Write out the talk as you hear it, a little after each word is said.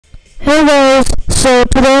Hey guys, so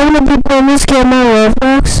today I'm gonna be playing this game on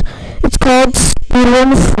Roblox. It's called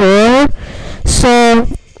Sped 4. So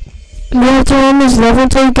you have to run this level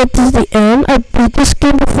until you get to the end. I beat this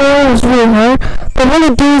game before, it was really hard. But I'm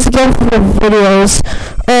gonna do this again for the videos.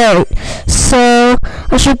 Alright, so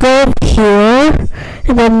I should go up here,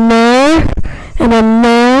 and then there, and then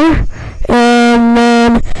there, and then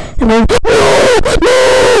no!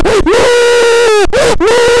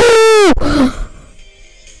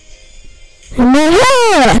 And then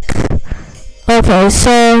heck! Okay,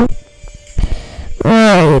 so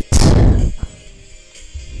right.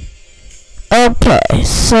 Okay,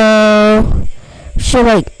 so should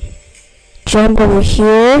like jump over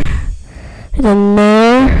here, and then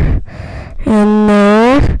there, and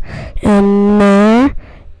there, and there,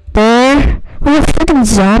 there. What a freaking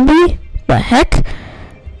zombie! The heck?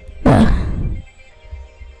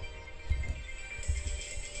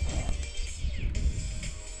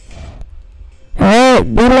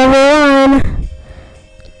 Alright, be level 1.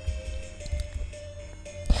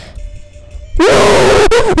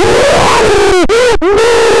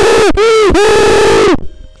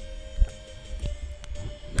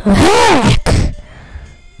 Heck!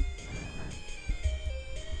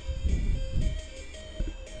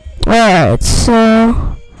 Alright,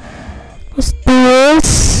 so let's do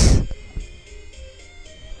this.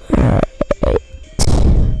 Alright.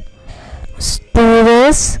 Let's do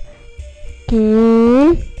this.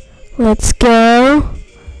 Let's go.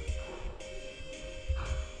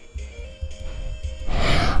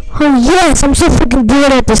 Oh yes, I'm so freaking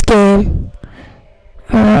good at this game.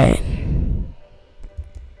 Alright.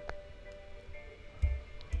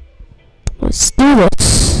 Let's do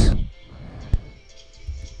this.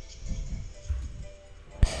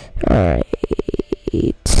 Alright.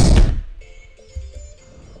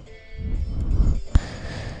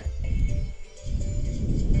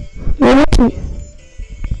 Maybe I can...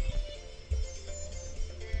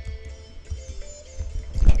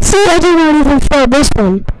 See, I did not even fail this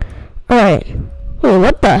one. Alright. Wait,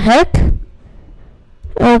 what the heck?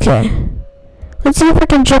 Okay. Let's see if I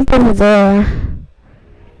can jump over there.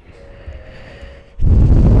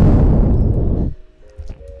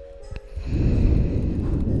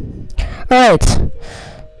 Alright.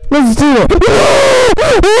 Let's do it.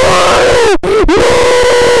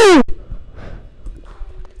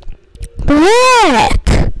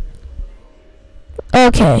 Heck!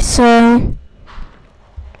 Okay, so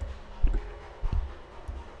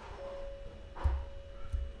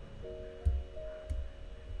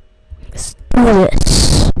let's do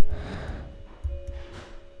this.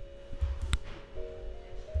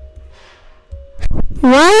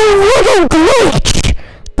 Why would a glitch?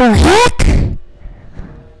 The heck?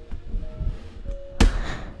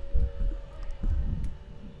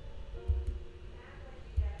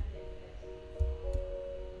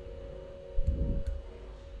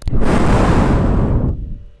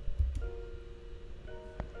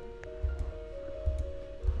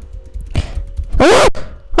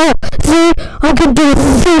 Oh, see, I can do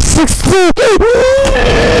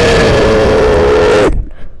 360.